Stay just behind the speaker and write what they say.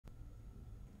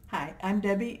I'm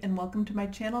Debbie and welcome to my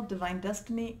channel Divine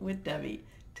Destiny with Debbie.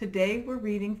 Today we're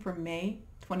reading for May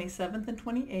 27th and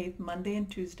 28th, Monday and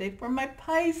Tuesday for my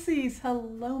Pisces.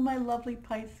 Hello my lovely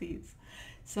Pisces.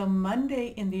 So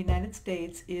Monday in the United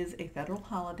States is a federal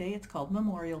holiday. It's called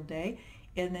Memorial Day,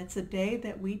 and it's a day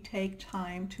that we take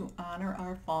time to honor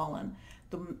our fallen,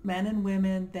 the men and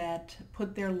women that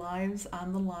put their lives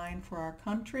on the line for our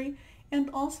country, and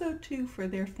also too for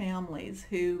their families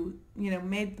who,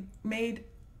 made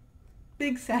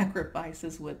big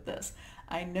sacrifices with this.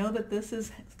 I know that this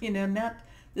is,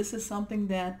 this is something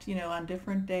that, on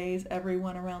different days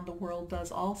everyone around the world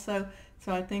does also.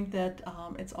 So I think that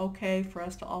it's okay for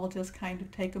us to all just kind of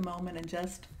take a moment and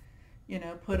just,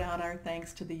 put out our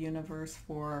thanks to the universe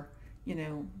for,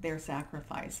 their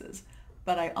sacrifices.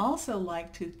 But I also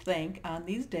like to thank on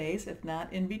these days, if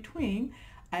not in between,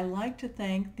 I like to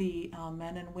thank the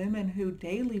men and women who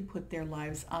daily put their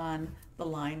lives on the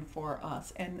line for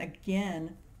us, and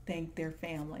again thank their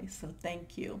families. So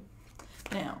thank you.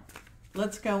 Now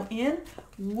let's go in.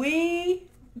 We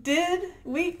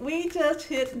just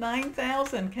hit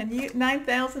 9,000.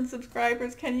 9,000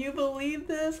 subscribers? Can you believe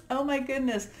this? Oh my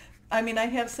goodness. I mean, I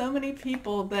have so many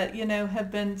people that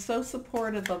have been so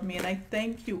supportive of me, and I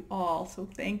thank you all. So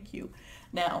thank you.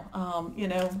 Now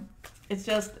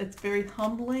it's very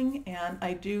humbling, and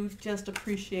I do just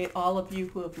appreciate all of you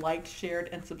who have liked, shared,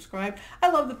 and subscribed. I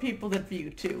love the people that view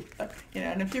too.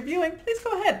 And if you're viewing, please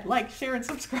go ahead, like, share, and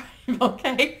subscribe,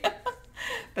 okay?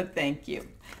 But thank you.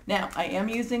 Now, I am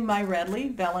using my Redley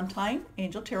Valentine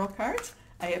Angel Tarot cards.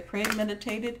 I have prayed and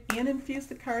meditated and infused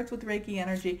the cards with Reiki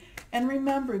energy. And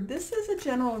remember, this is a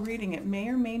general reading. It may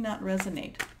or may not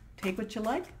resonate. Take what you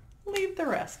like, leave the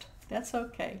rest. That's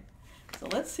okay. So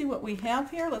let's see what we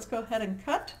have here. Let's go ahead and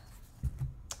cut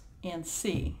and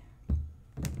see.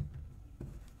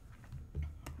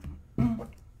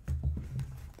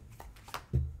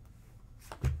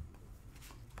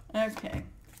 Okay,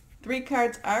 3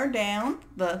 cards are down.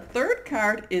 The third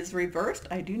card is reversed.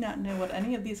 I do not know what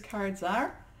any of these cards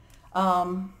are.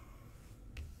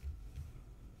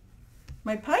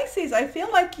 My Pisces, I feel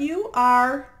like you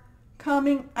are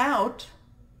coming out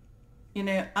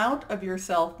out of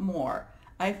yourself more.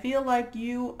 I feel like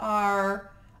you are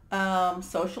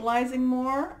socializing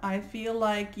more. I feel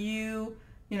like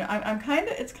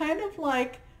it's kind of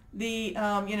like the,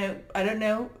 I don't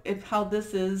know how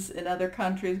this is in other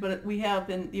countries, but we have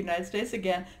in the United States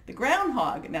again, the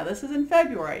groundhog. Now this is in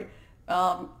February,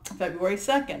 February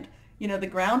 2nd. The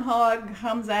groundhog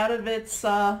comes out of its,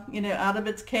 out of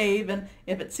its cave, and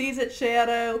if it sees its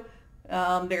shadow,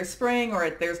 there's spring, or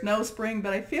there's no spring.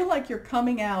 But I feel like you're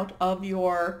coming out of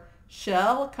your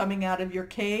shell, coming out of your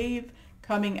cave,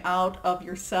 coming out of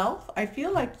yourself. I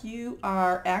feel like you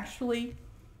are actually,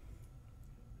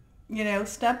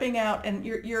 stepping out, and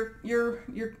you're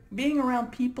being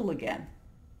around people again.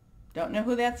 Don't know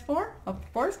who that's for? Of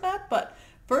course not. But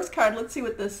first card, let's see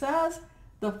what this says.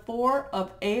 The 4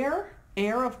 of air.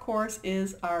 Air, of course,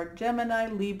 is our Gemini,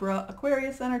 Libra,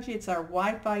 Aquarius energy. It's our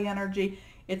Wi-Fi energy.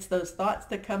 It's those thoughts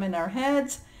that come in our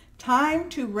heads. Time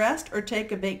to rest or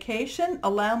take a vacation.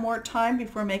 Allow more time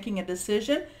before making a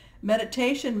decision.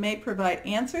 Meditation may provide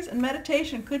answers, and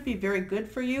meditation could be very good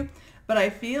for you. But I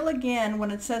feel, again,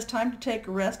 when it says time to take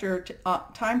a rest, or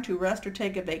time to rest or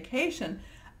take a vacation,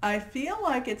 I feel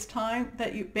like it's time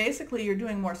that you're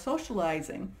doing more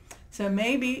socializing. So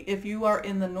maybe if you are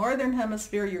in the northern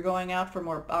hemisphere, you're going out for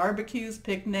more barbecues,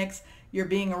 picnics, you're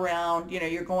being around,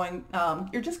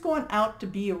 you're just going out to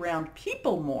be around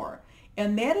people more.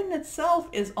 And that in itself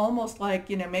is almost like,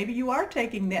 maybe you are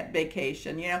taking that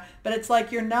vacation, but it's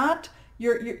like you're not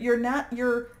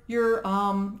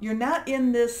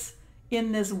in this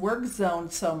work zone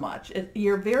so much.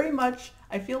 You're very much,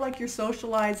 I feel like you're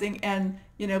socializing, and,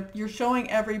 you're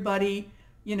showing everybody,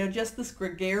 just this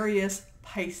gregarious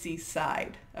Pisces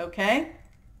side, okay?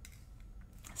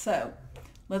 So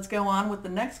let's go on with the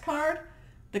next card,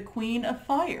 the Queen of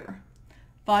Fire.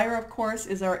 Fire, of course,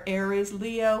 is our Aries,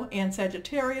 Leo, and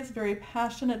Sagittarius. Very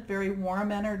passionate, very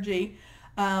warm energy.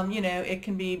 It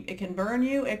can burn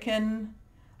you, it can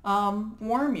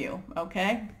warm you,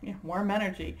 okay? Yeah, warm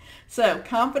energy. So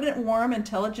confident, warm,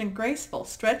 intelligent, graceful.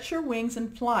 Stretch your wings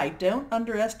and fly. Don't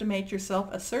underestimate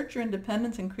yourself. Assert your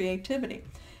independence and creativity.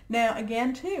 Now,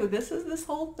 again, too, this is this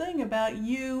whole thing about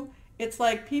you. It's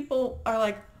like people are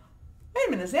like, wait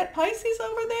a minute, is that Pisces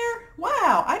over there?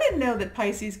 Wow, I didn't know that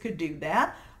Pisces could do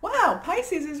that. Wow,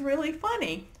 Pisces is really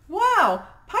funny. Wow,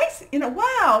 Pisces,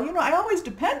 wow, I always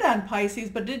depend on Pisces,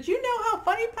 but did you know how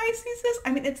funny Pisces is?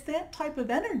 I mean, it's that type of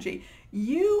energy.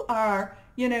 You are,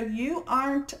 you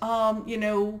aren't,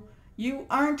 you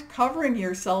aren't covering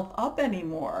yourself up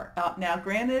anymore. Now,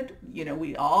 granted,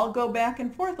 we all go back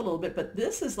and forth a little bit, but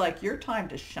this is like your time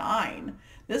to shine.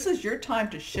 This is your time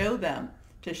to show them,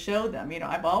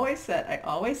 I always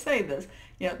say this,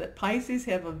 that Pisces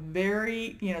have a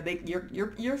very,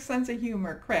 your sense of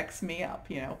humor cracks me up,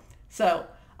 So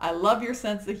I love your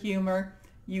sense of humor.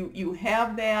 You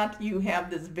have that. You have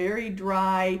this very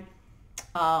dry,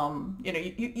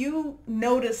 you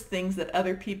notice things that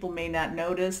other people may not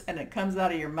notice, and it comes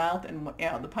out of your mouth. And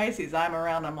the Pisces I'm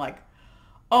around, I'm like,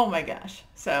 oh my gosh.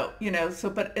 So,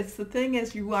 but it's the thing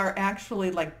is, you are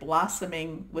actually like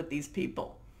blossoming with these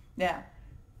people. Now,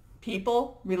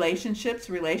 relationships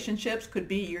could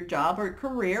be your job or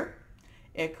career.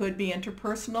 It could be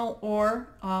interpersonal or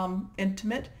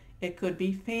intimate. It could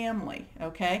be family,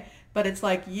 okay? But it's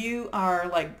like you are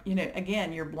like,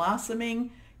 again, you're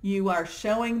blossoming. You are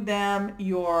showing them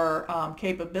your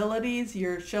capabilities.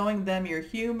 You're showing them your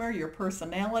humor, your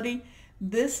personality.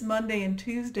 This Monday and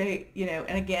Tuesday,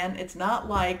 and again, it's not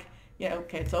like,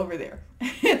 okay, it's over there.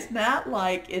 It's not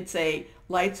like it's a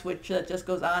light switch that just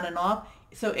goes on and off.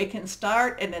 So it can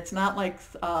start, and it's not like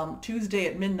Tuesday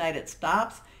at midnight it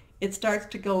stops. It starts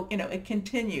to go, it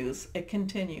continues.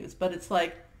 But it's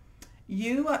like,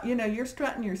 you're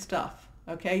strutting your stuff,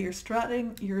 okay? You're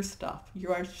strutting your stuff.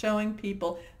 You are showing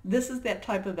people this is that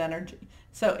type of energy.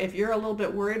 So if you're a little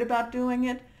bit worried about doing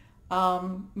it,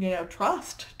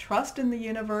 trust in the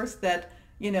universe that,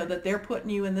 that they're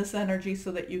putting you in this energy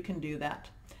so that you can do that.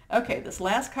 Okay, this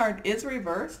last card is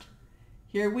reversed.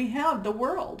 Here we have the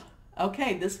World.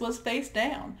 Okay, this was face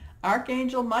down.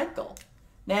 Archangel Michael.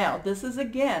 Now, this is,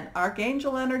 again,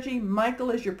 Archangel energy. Michael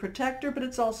is your protector, but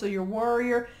it's also your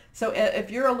warrior. So if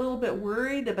you're a little bit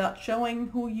worried about showing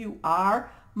who you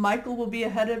are, Michael will be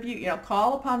ahead of you.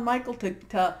 Call upon Michael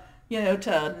to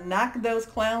knock those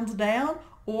clowns down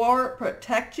or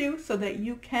protect you so that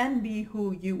you can be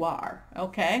who you are,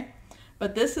 okay?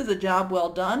 But this is a job well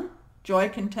done. Joy,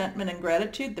 contentment, and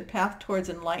gratitude, the path towards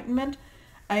enlightenment.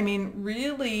 I mean,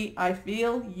 really, I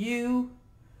feel you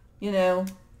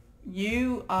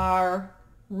are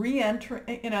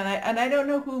re-entering, and I don't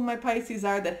know who my Pisces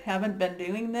are that haven't been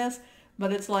doing this,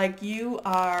 but it's like you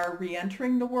are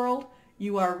re-entering the world.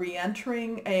 You are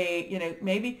re-entering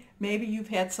maybe you've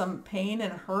had some pain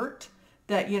and hurt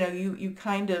that, you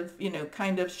kind of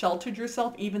sheltered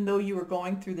yourself, even though you were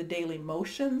going through the daily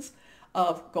motions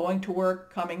of going to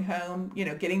work, coming home,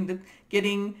 getting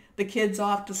the kids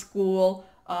off to school,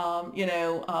 going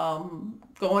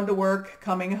to work,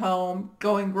 coming home,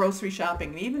 going grocery shopping.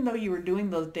 And even though you were doing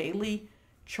those daily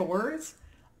chores,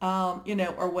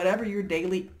 or whatever your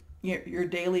daily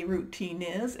routine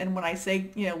is. And when I say,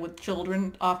 with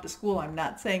children off to school, I'm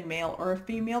not saying male or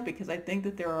female, because I think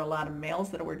that there are a lot of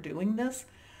males that were doing this.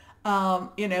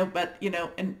 And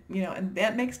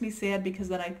that makes me sad, because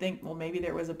then I think, well, maybe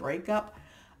there was a breakup.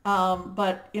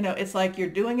 But it's like you're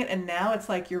doing it, and now it's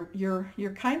like you're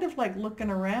kind of like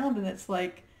looking around, and it's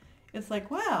like,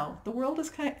 wow, the world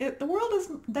is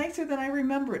nicer than I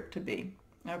remember it to be.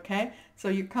 Okay, so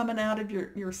you're coming out of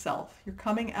yourself. You're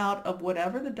coming out of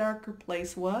whatever the darker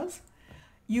place was.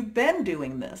 You've been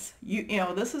doing this.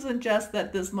 This isn't just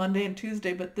that this Monday and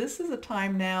Tuesday, but this is a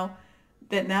time now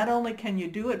that not only can you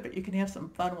do it, but you can have some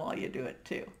fun while you do it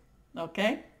too.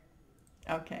 Okay?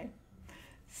 Okay.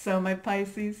 So my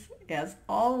Pisces, as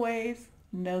always,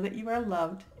 know that you are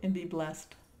loved and be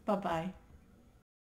blessed. Bye-bye.